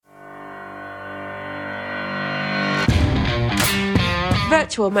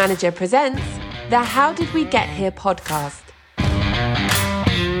Virtual Manager presents the How Did We Get Here podcast.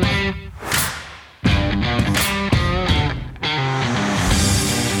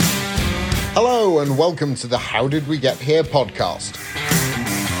 Hello and welcome to the How Did We Get Here podcast.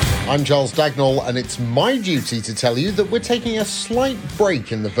 I'm Charles Dagnall and it's my duty to tell you that we're taking a slight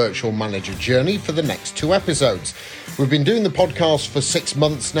break in the Virtual Manager journey for the next 2 episodes. We've been doing the podcast for 6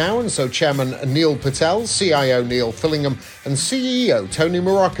 months now, and so Chairman Neil Patel, CIO Neil Fillingham and CEO Tony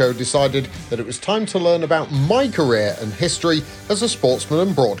Morocco decided that it was time to learn about my career and history as a sportsman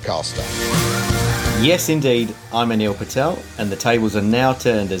and broadcaster. Yes, indeed, I'm Neil Patel, and the tables are now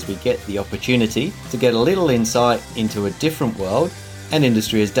turned as we get the opportunity to get a little insight into a different world and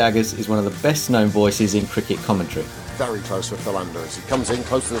industry, as Daggers is one of the best known voices in cricket commentary. Very close for Philander as he comes in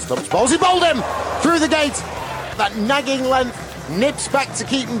close to the stumps. Bowls, he bowled him through the gate. That nagging length nips back to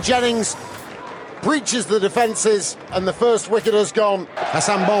Keaton Jennings, breaches the defences, and the first wicket has gone.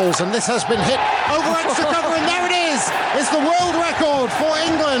 Hassan bowls, and this has been hit over extra cover, and there it is! It's the world record for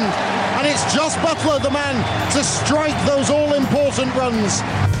England, and it's Jos Buttler, the man, to strike those all-important runs.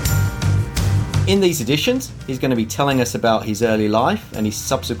 In these editions, he's going to be telling us about his early life and his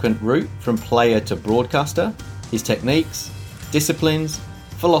subsequent route from player to broadcaster, his techniques, disciplines,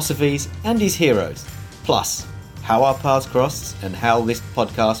 philosophies, and his heroes. Plus, how our paths crossed and how this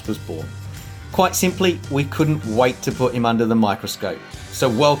podcast was born. Quite simply, we couldn't wait to put him under the microscope. So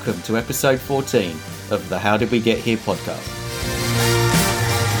welcome to episode 14 of the How Did We Get Here podcast.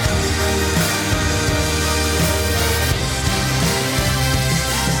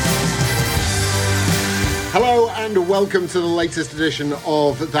 Hello and welcome to the latest edition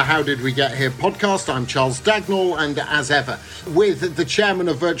of the How Did We Get Here podcast. I'm Charles Dagnall, and as ever, with the chairman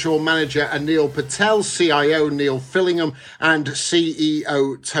of Virtual Manager Neil Patel, CIO Neil Fillingham, and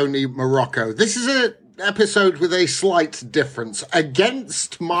CEO Tony Morocco. This is an episode with a slight difference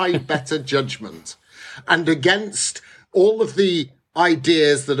against my better judgment and against all of the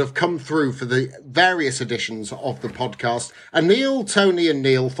ideas that have come through for the various editions of the podcast. And Tony and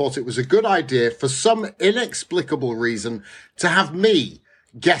Neil thought it was a good idea for some inexplicable reason to have me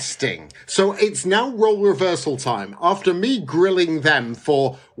guesting. So it's now role reversal time. After me grilling them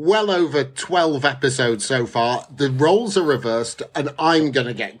for well over 12 episodes so far, the roles are reversed and I'm going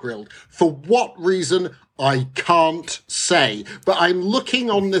to get grilled. For what reason? I can't say. But I'm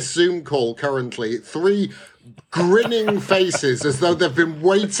looking on this Zoom call currently at 3 grinning faces as though they've been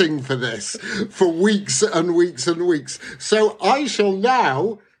waiting for this for weeks and weeks and weeks. So I shall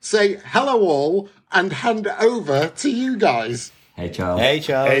now say hello all and hand over to you guys. Hey, Charles. Hey,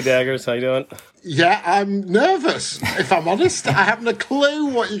 Charles. Hey, Daggers. How you doing? Yeah, I'm nervous, if I'm honest. I haven't a clue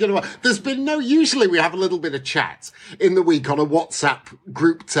what you're going to... There's been usually we have a little bit of chat in the week on a WhatsApp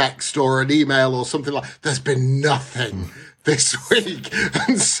group text or an email or something like... There's been nothing this week.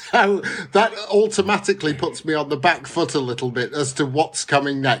 And so that automatically puts me on the back foot a little bit as to what's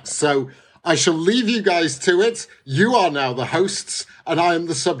coming next. So I shall leave you guys to it. You are now the hosts and I am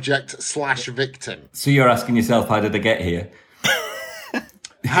the subject/victim. So you're asking yourself, how did I get here?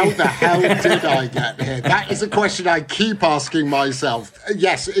 How the hell did I get here? That is a question I keep asking myself.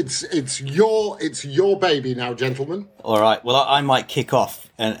 Yes, it's your baby now, gentlemen. All right. Well, I might kick off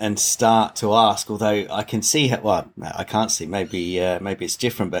and start to ask, although I can see, I can't see. Maybe it's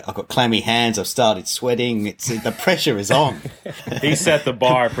different, but I've got clammy hands. I've started sweating. The pressure is on. He set the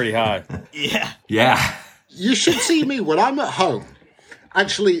bar pretty high. Yeah. You should see me when I'm at home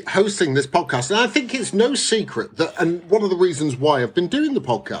actually hosting this podcast. And I think it's no secret that, and one of the reasons why I've been doing the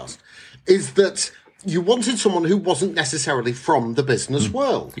podcast is that you wanted someone who wasn't necessarily from the business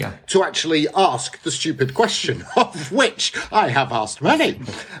world to actually ask the stupid question, of which I have asked many.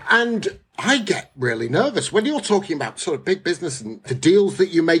 And I get really nervous when you're talking about sort of big business and the deals that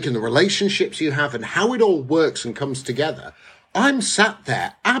you make and the relationships you have and how it all works and comes together. I'm sat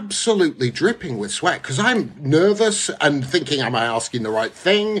there absolutely dripping with sweat because I'm nervous and thinking, am I asking the right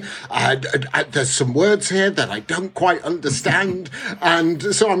thing? There's some words here that I don't quite understand.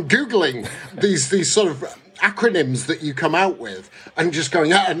 And so I'm Googling these sort of acronyms that you come out with and just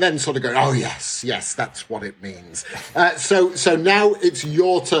going, and then sort of going, oh, yes, that's what it means. So now it's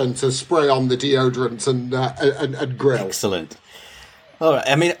your turn to spray on the deodorant and grill. Excellent. All right.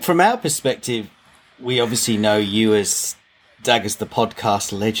 I mean, from our perspective, we obviously know you as Daggers, the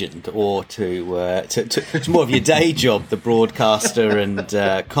podcast legend, or to more of your day job, the broadcaster and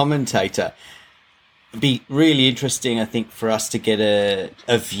commentator. It'd be really interesting, I think, for us to get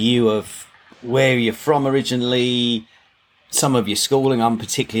a view of where you're from originally, some of your schooling. I'm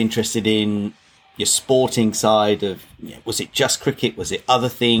particularly interested in your sporting side of, was it just cricket? Was it other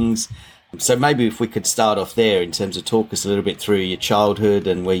things? So maybe if we could start off there in terms of talk us a little bit through your childhood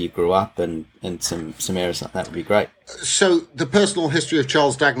and where you grew up and some areas like that would be great. So the personal history of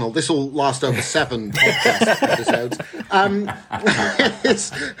Charles Dagnall, this will last over 7 podcast episodes.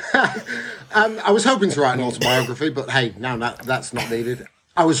 I was hoping to write an autobiography, but hey, now that's not needed.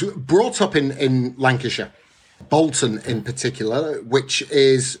 I was brought up in Lancashire, Bolton in particular, which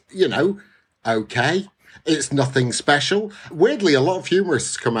is, okay. It's nothing special. Weirdly, a lot of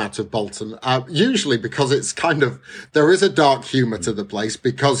humorists come out of Bolton, usually because it's there is a dark humour to the place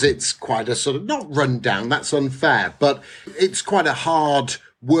because it's quite a sort of, not run down, that's unfair, but it's quite a hard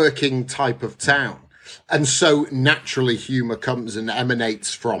working type of town. And so naturally humour comes and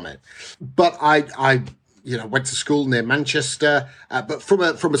emanates from it. But I went to school near Manchester, but from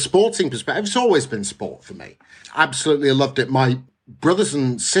a sporting perspective, it's always been sport for me. Absolutely loved it. My brothers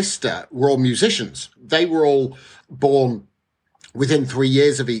and sister were all musicians. They were all born within 3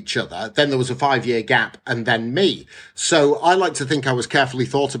 years of each other. Then there was a 5-year gap and then me. So I like to think I was carefully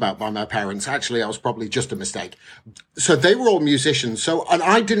thought about by my parents. Actually, I was probably just a mistake. So they were all musicians. And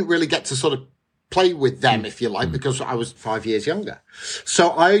I didn't really get to sort of play with them, if you like, because I was 5 years younger.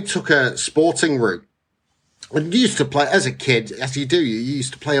 So I took a sporting route. And you used to play, as a kid, as you do, you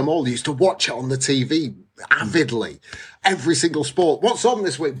used to play them all. You used to watch it on the TV avidly. Every single sport. What's on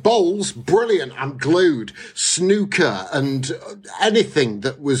this week? Bowls, brilliant. I'm glued. Snooker and anything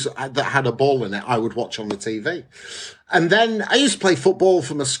that had a ball in it, I would watch on the TV. And then I used to play football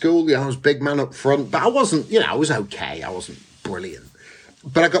for my school. I was big man up front, but I wasn't, I was okay. I wasn't brilliant.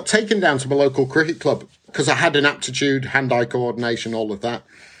 But I got taken down to my local cricket club because I had an aptitude, hand-eye coordination, all of that.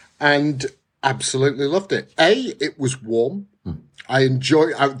 And absolutely loved it. It was warm. I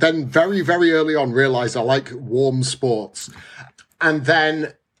then very, very early on realised I like warm sports. And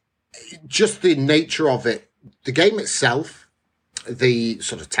then just the nature of it, the game itself, the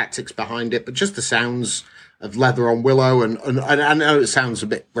sort of tactics behind it, but just the sounds of Leather on Willow. And I know it sounds a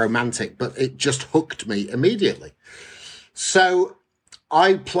bit romantic, but it just hooked me immediately. So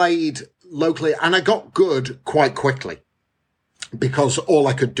I played locally and I got good quite quickly because all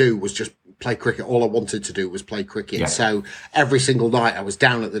I could do was just play cricket. All I wanted to do was play cricket. Yeah. So every single night I was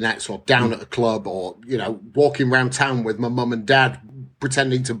down at the nets or down at a club or, walking around town with my mum and dad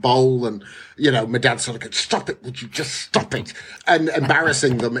pretending to bowl and, my dad sort of goes, "Stop it, would you just stop it?" And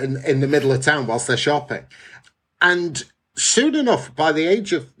embarrassing them in the middle of town whilst they're shopping. And soon enough, by the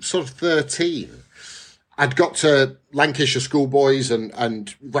age of sort of 13, I'd got to Lancashire schoolboys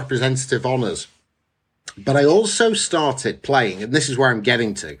and representative honours. But I also started playing, and this is where I'm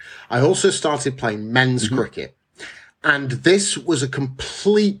getting to, I also started playing men's cricket. And this was a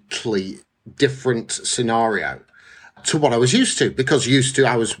completely different scenario to what I was used to, because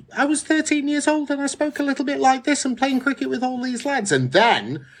I was 13 years old and I spoke a little bit like this and playing cricket with all these lads. And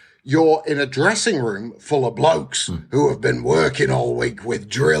then you're in a dressing room full of blokes who have been working all week with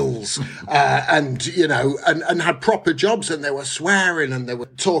drills, and had proper jobs, and they were swearing and they were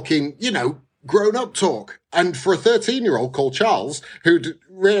talking, grown-up talk. And for a 13-year-old called Charles, who'd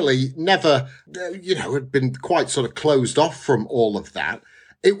really never, had been quite sort of closed off from all of that,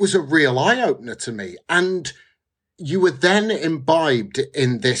 it was a real eye-opener to me. And you were then imbibed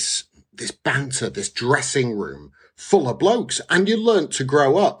in this banter, this dressing room full of blokes, and you learnt to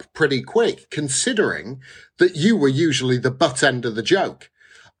grow up pretty quick, considering that you were usually the butt end of the joke.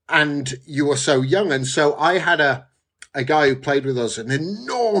 And you were so young. And so I had a guy who played with us, an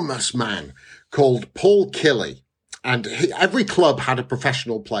enormous man called Paul Killey. And every club had a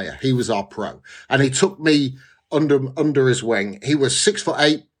professional player. He was our pro. And he took me under his wing. He was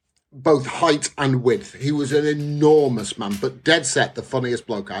 6'8", both height and width. He was an enormous man, but dead set the funniest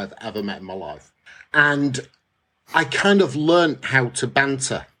bloke I've ever met in my life. And I kind of learnt how to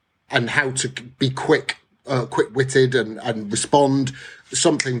banter and how to be quick-witted and respond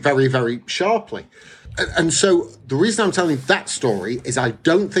something very, very sharply. And so the reason I'm telling that story is I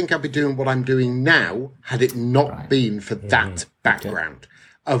don't think I'd be doing what I'm doing now had it not been for that background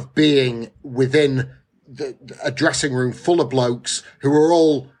of being within a dressing room full of blokes who are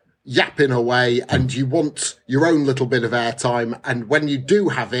all yapping away, and you want your own little bit of airtime. And when you do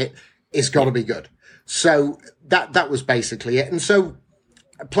have it, it's got to be good. So that was basically it. And so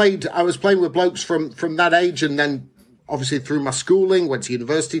I was playing with blokes from that age, and then obviously through my schooling, went to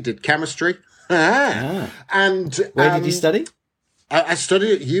university, did chemistry. And where did you study? I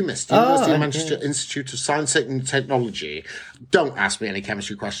studied at UMIST, University of Manchester Institute of Science and Technology. Don't ask me any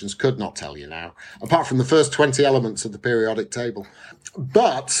chemistry questions, could not tell you now, apart from the first 20 elements of the periodic table.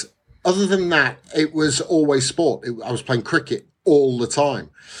 But other than that, it was always sport. I was playing cricket all the time.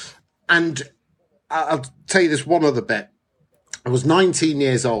 And I'll tell you this one other bit. I was 19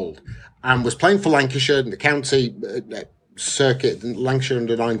 years old, and was playing for Lancashire in the county circuit, Lancashire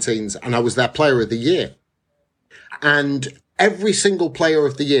under-19s, and I was their player of the year. And every single player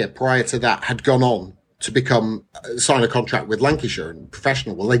of the year prior to that had gone on to sign a contract with Lancashire and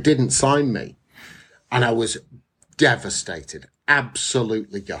professional. Well, they didn't sign me. And I was devastated,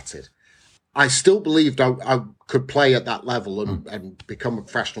 absolutely gutted. I still believed I could play at that level and become a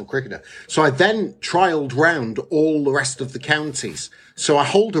professional cricketer. So I then trialled round all the rest of the counties. So I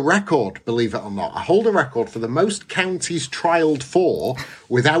hold a record, believe it or not. I hold a record for the most counties trialled for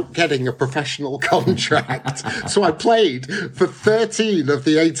without getting a professional contract. So I played for 13 of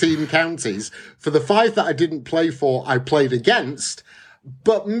the 18 counties. For the 5 that I didn't play for, I played against.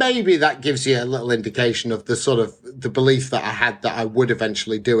 But maybe that gives you a little indication of the sort of the belief that I had that I would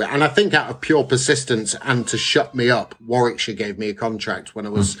eventually do it. And I think out of pure persistence and to shut me up, Warwickshire gave me a contract when I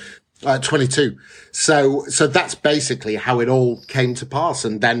was 22. So that's basically how it all came to pass.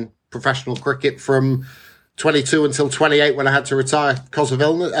 And then professional cricket from 22 until 28 when I had to retire because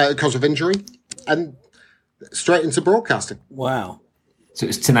of injury, and straight into broadcasting. Wow. So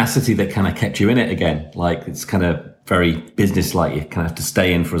it's tenacity that kind of kept you in it again. Like, it's kind of very business-like. You kind of have to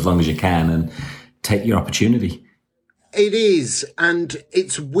stay in for as long as you can and take your opportunity. It is. And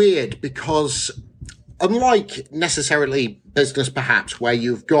it's weird because unlike necessarily business, perhaps, where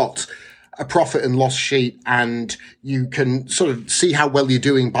you've got a profit and loss sheet and you can sort of see how well you're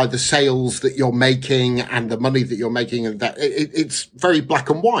doing by the sales that you're making and the money that you're making, and that it's very black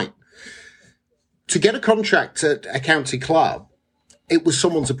and white. To get a contract at a county club, it was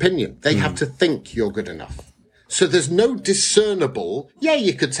someone's opinion. They have to think you're good enough. So there's no discernible,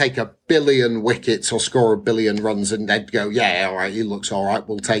 you could take 1 billion wickets or score 1 billion runs and they'd go, all right, he looks all right,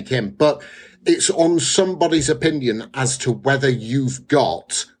 we'll take him. But it's on somebody's opinion as to whether you've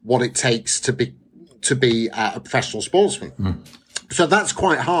got what it takes to be a professional sportsman. So that's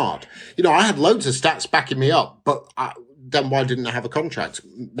quite hard. I had loads of stats backing me up, but then why didn't I have a contract?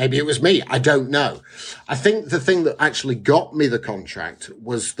 Maybe it was me. I don't know. I think the thing that actually got me the contract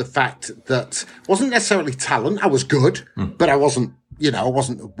was the fact that it wasn't necessarily talent. I was good, but I wasn't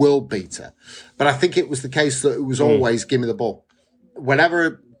a world beater. But I think it was the case that it was always give me the ball.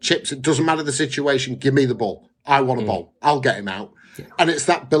 Whenever chips, it doesn't matter the situation, give me the ball. I want a ball. I'll get him out. Yeah. And it's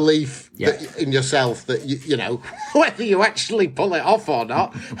that belief that, in yourself that, whether you actually pull it off or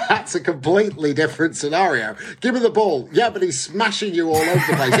not, that's a completely different scenario. Give me the ball. Yeah, but he's smashing you all over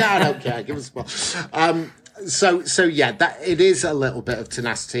the place. I don't care. Give us the ball. So that it is a little bit of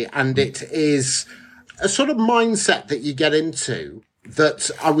tenacity, and it is a sort of mindset that you get into that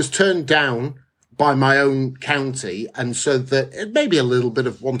I was turned down by my own county, and so that it may be a little bit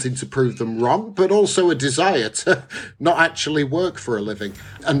of wanting to prove them wrong, but also a desire to not actually work for a living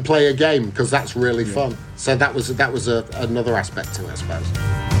and play a game, because that's really fun. So that was another aspect to it, I suppose.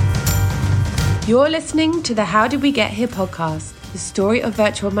 You're listening to the How Did We Get Here podcast, the story of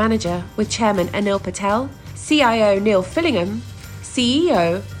Virtual Manager with Chairman Anil Patel, CIO Neil Fillingham,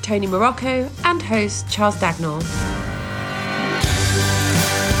 CEO Tony Morocco, and host Charles Dagnall.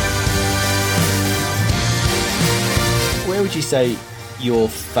 Where would you say your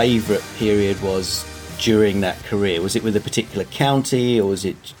favourite period was during that career? Was it with a particular county, or was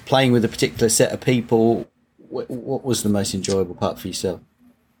it playing with a particular set of people? What was the most enjoyable part for yourself?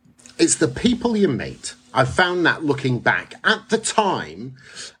 It's the people you meet. I found that looking back. At the time,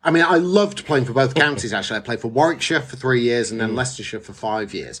 I mean, I loved playing for both counties, actually. I played for Warwickshire for 3 years and then Leicestershire for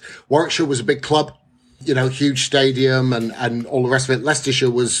 5 years. Warwickshire was a big club. Huge stadium and all the rest of it. Leicestershire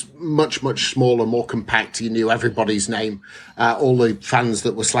was much, much smaller, more compact. You knew everybody's name. All the fans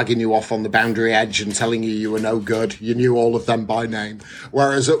that were slagging you off on the boundary edge and telling you were no good, you knew all of them by name.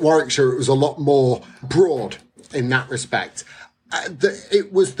 Whereas at Warwickshire, it was a lot more broad in that respect.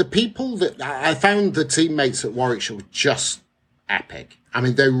 It was the people that I found. The teammates at Warwickshire were just epic. I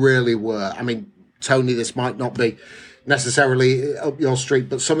mean, they really were. I mean, Tony, this might not be necessarily up your street,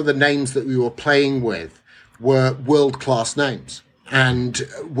 but some of the names that we were playing with were world-class names and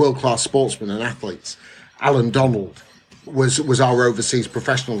world-class sportsmen and athletes. Alan Donald was our overseas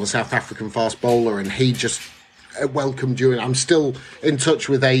professional, the South African fast bowler, and he just welcomed you. And I'm still in touch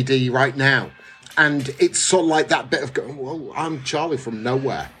with AD right now. And it's sort of like that bit of going, well, I'm Charlie from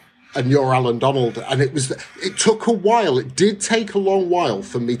nowhere, and you're Alan Donald. And it took a while. It did take a long while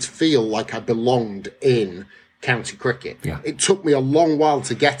for me to feel like I belonged in county cricket. Yeah. It took me a long while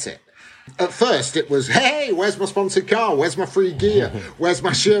to get it. At first, it was, hey, where's my sponsored car? Where's my free gear? Where's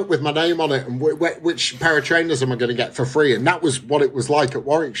my shirt with my name on it? And which pair of trainers am I going to get for free? And that was what it was like at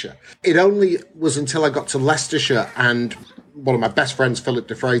Warwickshire. It only was until I got to Leicestershire and one of my best friends, Philip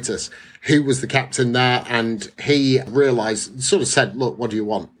de Freitas, he was the captain there, and he realised, sort of said, look, what do you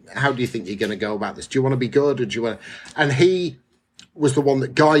want? how do you think you're going to go about this? Do you want to be good, or do you want to... And he was the one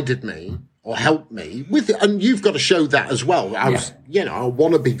that guided me or helped me with it. And you've got to show that as well. I was, I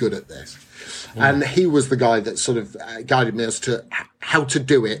want to be good at this. And he was the guy that sort of guided me as to how to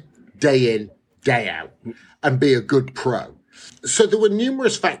do it day in, day out, and be a good pro. So there were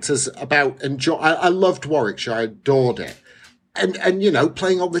numerous factors about enjoy. I loved Warwickshire. I adored it. And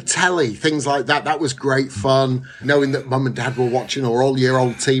playing on the telly, things like that. That was great fun. Knowing that mum and dad were watching, or all your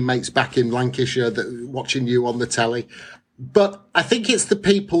old teammates back in Lancashire that watching you on the telly. But I think it's the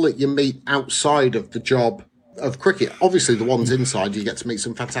people that you meet outside of the job of cricket. Obviously, the ones inside, you get to meet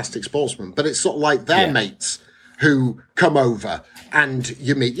some fantastic sportsmen. But it's sort of like their mates who come over and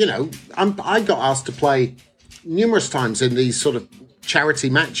you meet. I got asked to play numerous times in these sort of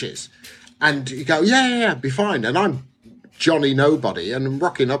charity matches. And you go, yeah, be fine. And I'm Johnny Nobody, and I'm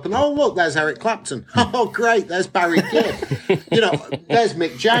rocking up, and oh look, there's Eric Clapton. Oh great, there's Barry Gibb. There's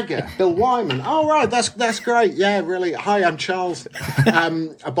Mick Jagger, Bill Wyman. Oh right, that's great. Yeah, really. Hi, I'm Charles. I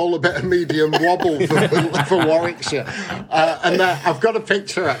bowl a bit of medium wobble for Warwickshire, and I've got a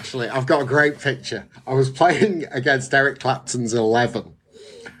picture. Actually, I've got a great picture. I was playing against Eric Clapton's 11,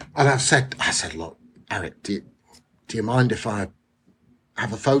 and I said, look, Eric, do you mind if I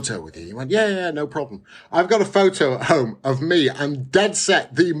have a photo with you? He went, yeah, no problem. I've got a photo at home of me. I'm dead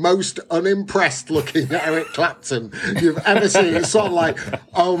set the most unimpressed looking Eric Clapton you've ever seen. It's sort of like,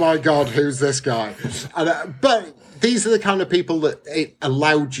 oh my God, who's this guy? But these are the kind of people that it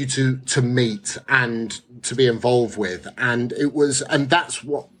allowed you to meet and to be involved with. And that's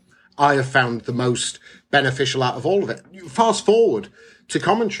what I have found the most beneficial out of all of it. Fast forward to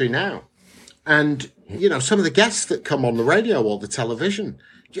commentary now. And some of the guests that come on the radio or the television,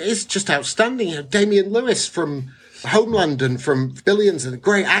 it's just outstanding. Damien Lewis from Homeland and from Billions, and a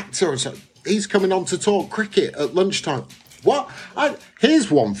great actor. So he's coming on to talk cricket at lunchtime. What? Here's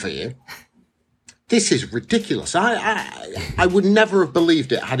one for you. This is ridiculous. I would never have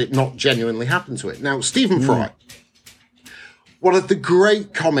believed it had it not genuinely happened to it. Now, Stephen Fry, one of the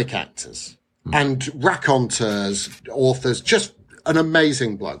great comic actors and raconteurs, authors, just an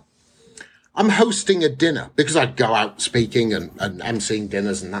amazing bloke. I'm hosting a dinner because I'd go out speaking and emceeing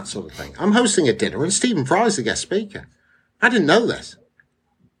dinners and that sort of thing. I'm hosting a dinner and Stephen Fry's the guest speaker. I didn't know this.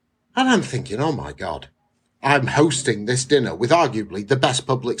 And I'm thinking, oh my God, I'm hosting this dinner with arguably the best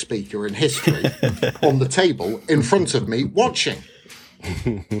public speaker in history on the table in front of me watching.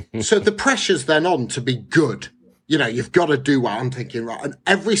 So the pressure's then on to be good. You've got to do what I'm thinking, right? And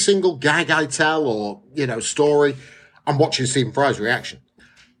every single gag I tell or, story, I'm watching Stephen Fry's reaction.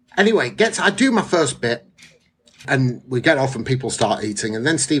 Anyway, I do my first bit and we get off and people start eating. And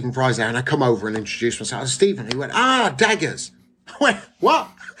then Stephen Fry's there and I come over and introduce myself. Stephen, he went, Daggers. I went, what?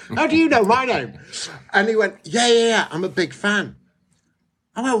 How do you know my name? And he went, yeah, I'm a big fan.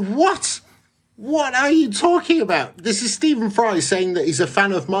 I went, what? What are you talking about? This is Stephen Fry saying that he's a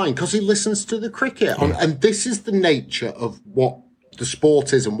fan of mine because he listens to the cricket. And this is the nature of what the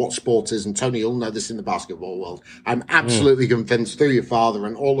sport is and what sport is. And Tony, you'll know this in the basketball world. I'm absolutely convinced through your father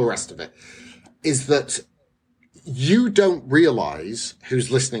and all the rest of it is that you don't realize who's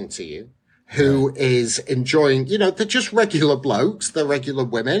listening to you, who is enjoying, they're just regular blokes. They're regular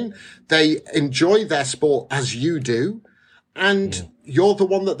women. They enjoy their sport as you do. And you're the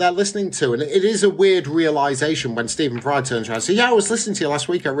one that they're listening to. And it is a weird realization when Stephen Fry turns around and says, I was listening to you last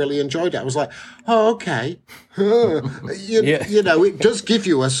week. I really enjoyed it. I was like, oh, okay. It does give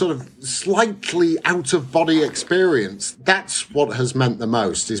you a sort of slightly out of body experience. That's what has meant the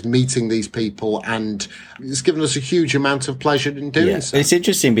most, is meeting these people. And it's given us a huge amount of pleasure in doing so. It's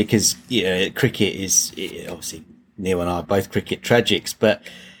interesting because, cricket is obviously Neil and I are both cricket tragics, but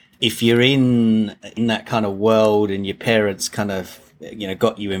if you're in that kind of world and your parents kind of,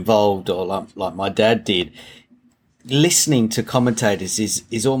 got you involved, or like my dad did, listening to commentators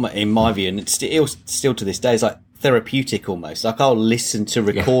is almost, in my view, and it's still to this day, is like therapeutic almost. Like I'll listen to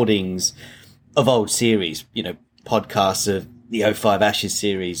recordings of old series, podcasts of the 05 Ashes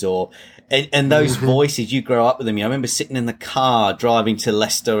series and those voices, you grow up with them. I remember sitting in the car driving to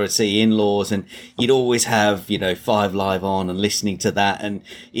Leicester to see in-laws, and you'd always have, 5 Live on and listening to that. And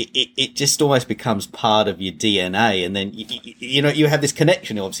it just almost becomes part of your DNA. And then, you have this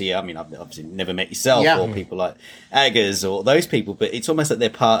connection. Obviously, I've obviously never met yourself or people like Daggers or those people, but it's almost like they're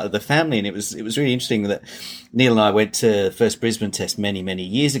part of the family. And it was really interesting that Neil and I went to the first Brisbane test many, many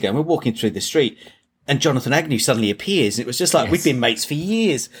years ago, and we're walking through the street. And Jonathan Agnew suddenly appears, and it was just like, we've been mates for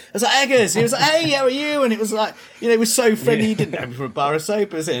years. I was like, Daggers. He was like, hey, how are you? And it was like, it was so friendly. He didn't have me from a bar of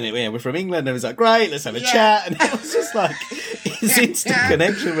soap. And we're from England. And it was like, great, let's have a chat. And it was just like, his instant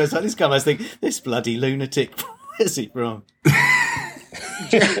connection was like, this guy must think, this bloody lunatic, where's he from?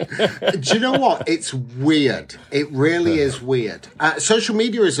 Do you know what? It's weird. It really is weird. Social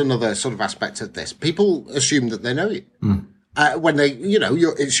media is another sort of aspect of this. People assume that they know you. When they,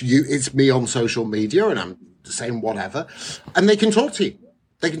 it's me on social media and I'm saying whatever, and they can talk to you.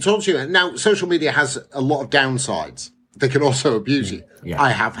 Now, social media has a lot of downsides. They can also abuse you. Yeah. I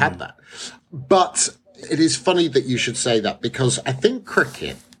have had that. But it is funny that you should say that, because I think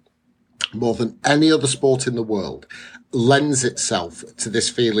cricket, more than any other sport in the world, lends itself to this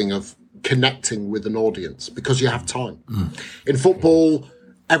feeling of connecting with an audience because you have time. In football,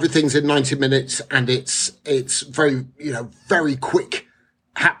 everything's in 90 minutes and it's very, very quick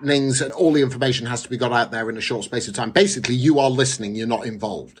happenings, and all the information has to be got out there in a short space of time. Basically, you are listening, you're not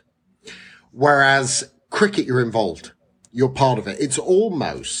involved. Whereas cricket, you're involved. You're part of it. It's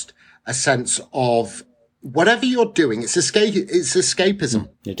almost a sense of whatever you're doing, it's escapism.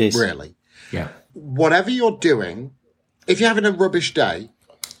 It is. Really. Yeah. Whatever you're doing, if you're having a rubbish day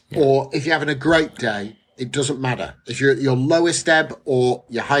or if you're having a great day, it doesn't matter. If you're at your lowest ebb or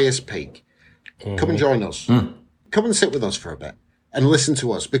your highest peak, come and join us. Come and sit with us for a bit and listen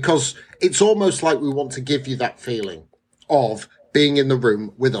to us, because it's almost like we want to give you that feeling of being in the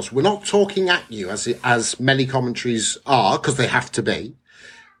room with us. We're not talking at you as many commentaries are, because they have to be.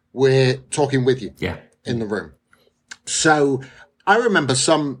 We're talking with you in the room. So I remember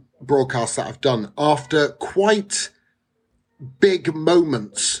some broadcasts that I've done after quite big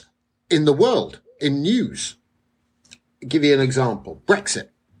moments in the world, in news. I'll give you an example. Brexit.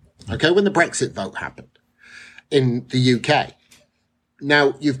 Okay, when the Brexit vote happened in the UK.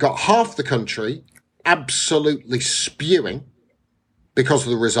 Now, you've got half the country absolutely spewing because of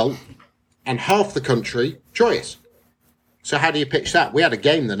the result, and half the country joyous. So how do you pitch that? We had a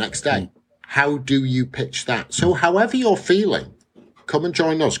game the next day. How do you pitch that? So however you're feeling, come and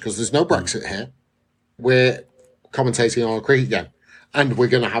join us, because there's no Brexit here. We're commentating on a cricket game, and we're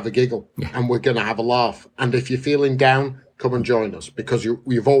going to have a giggle, and we're going to have a laugh. And if you're feeling down, come and join us, because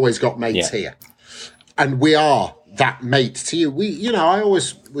you've always got mates here. And we are that mate to you. I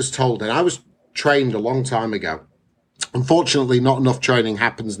always was told, and I was trained a long time ago. Unfortunately, not enough training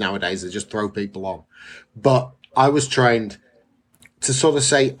happens nowadays. They just throw people on. But I was trained to sort of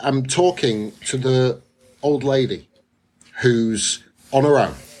say, I'm talking to the old lady who's on her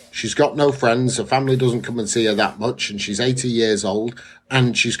own. She's got no friends. Her family doesn't come and see her that much. And she's 80 years old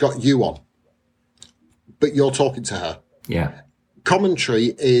and she's got you on. But you're talking to her. Yeah.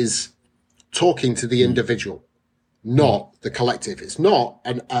 Commentary is talking to the individual, not the collective. It's not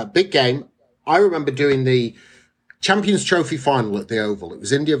a big game. I remember doing the Champions Trophy final at the Oval. It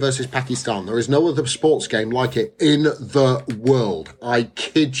was India versus Pakistan. There is no other sports game like it in the world. I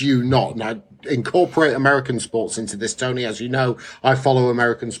kid you not. And I incorporate American sports into this, Tony. As you know, I follow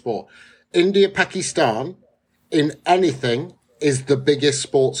American sport. India, Pakistan, in anything, is the biggest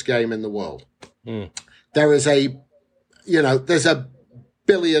sports game in the world. There is there's 1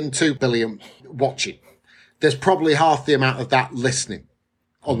 billion, 2 billion watching. There's probably half the amount of that listening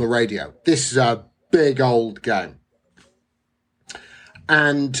on the radio. This is a big old game.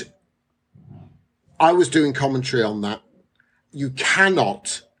 And I was doing commentary on that. You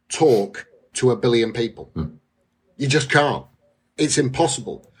cannot talk to 1 billion people. You just can't. It's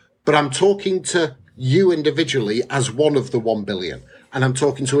impossible. But I'm talking to you individually as one of the 1 billion. And I'm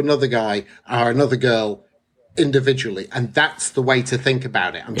talking to another guy or another girl individually. And that's the way to think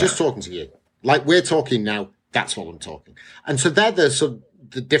about it. I'm just talking to you. Like we're talking now, that's all I'm talking. And so they're the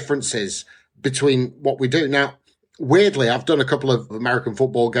differences between what we do. Now, weirdly, I've done a couple of American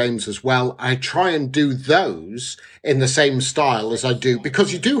football games as well. I try and do those in the same style as I do,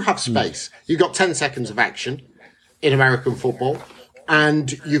 because you do have space. You've got 10 seconds of action in American football,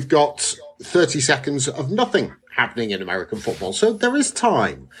 and you've got 30 seconds of nothing happening in American football. So there is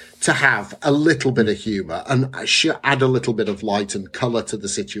time to have a little bit of humour and add a little bit of light and colour to the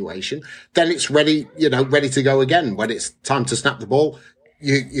situation. Then it's ready to go again. When it's time to snap the ball,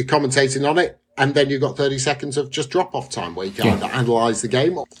 you're commentating on it. And then you've got 30 seconds of just drop-off time where you can analyse the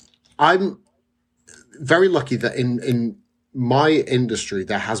game. I'm very lucky that in my industry,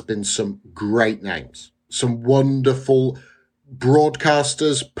 there has been some great names, some wonderful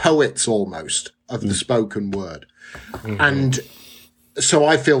broadcasters, poets almost, of the spoken word. And so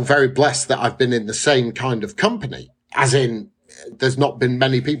I feel very blessed that I've been in the same kind of company, as in there's not been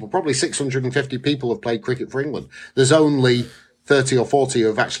many people, probably 650 people have played cricket for England. There's only 30 or 40 who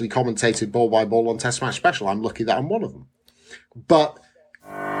have actually commentated ball by ball on Test Match Special. I'm lucky that I'm one of them. But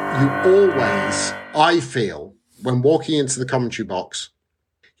you always, I feel, when walking into the commentary box,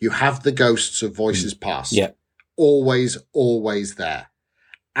 you have the ghosts of voices past. Yeah. Always, always there.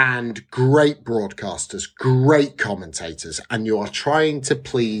 and great broadcasters, great commentators, and you are trying to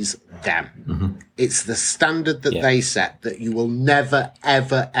please them. Mm-hmm. It's the standard that they set that you will never,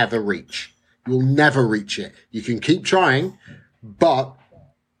 ever, ever reach. You'll never reach it. You can keep trying, but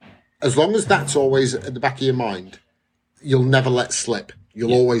as long as that's always at the back of your mind, you'll never let slip.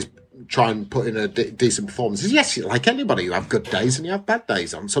 You'll always try and put in a decent performance. Yes, like anybody, you have good days and you have bad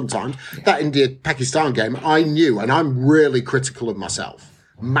days on sometimes. That India-Pakistan game, I knew, and I'm really critical of myself.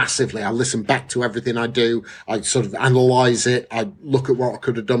 Massively. I listen back to everything I do. I sort of analyse it. I look at what I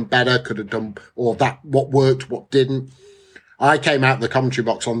could have done better, could have done, or that, what worked, what didn't. I came out of the commentary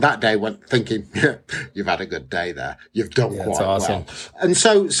box on that day thinking, you've had a good day there. You've done quite awesome. well. And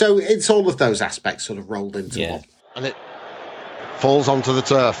so it's all of those aspects sort of rolled into one. And it falls onto the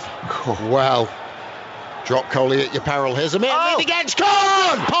turf. Well, drop Kohli at your peril. Here's a minute. Leading edge,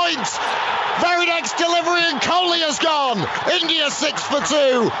 gone! Points! Very next delivery and Kohli has gone. India 6 for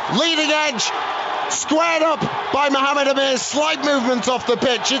 2. Leading edge, squared up by Mohammad Amir. Slight movement off the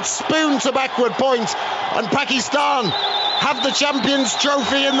pitch. It's spoon to backward point. And Pakistan have the Champions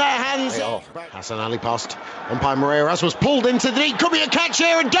Trophy in their hands. Hassan Ali passed umpire Moreira, as was pulled into the deep. Could be a catch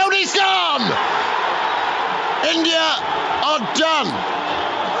here, and Dhoni's gone! India are done.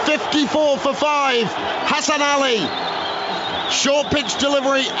 54 for 5. Hassan Ali. Short pitch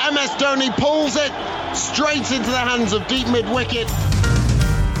delivery. MS Dhoni pulls it straight into the hands of deep mid-wicket.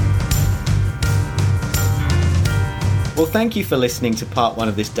 Well, thank you for listening to part 1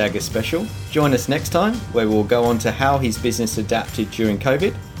 of this Daggers special. Join us next time, where we'll go on to how his business adapted during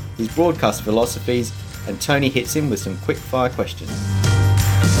COVID, his broadcast philosophies, and Tony hits him with some quick-fire questions.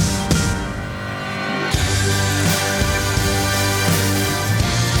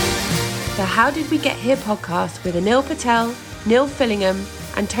 The How Did We Get Here podcast with Anil Patel, Neil Fillingham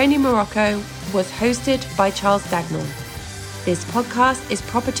and Tony Morocco was hosted by Charles Dagnall. This podcast is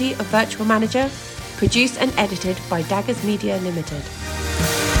property of Virtual Manager, produced and edited by Daggers Media Limited.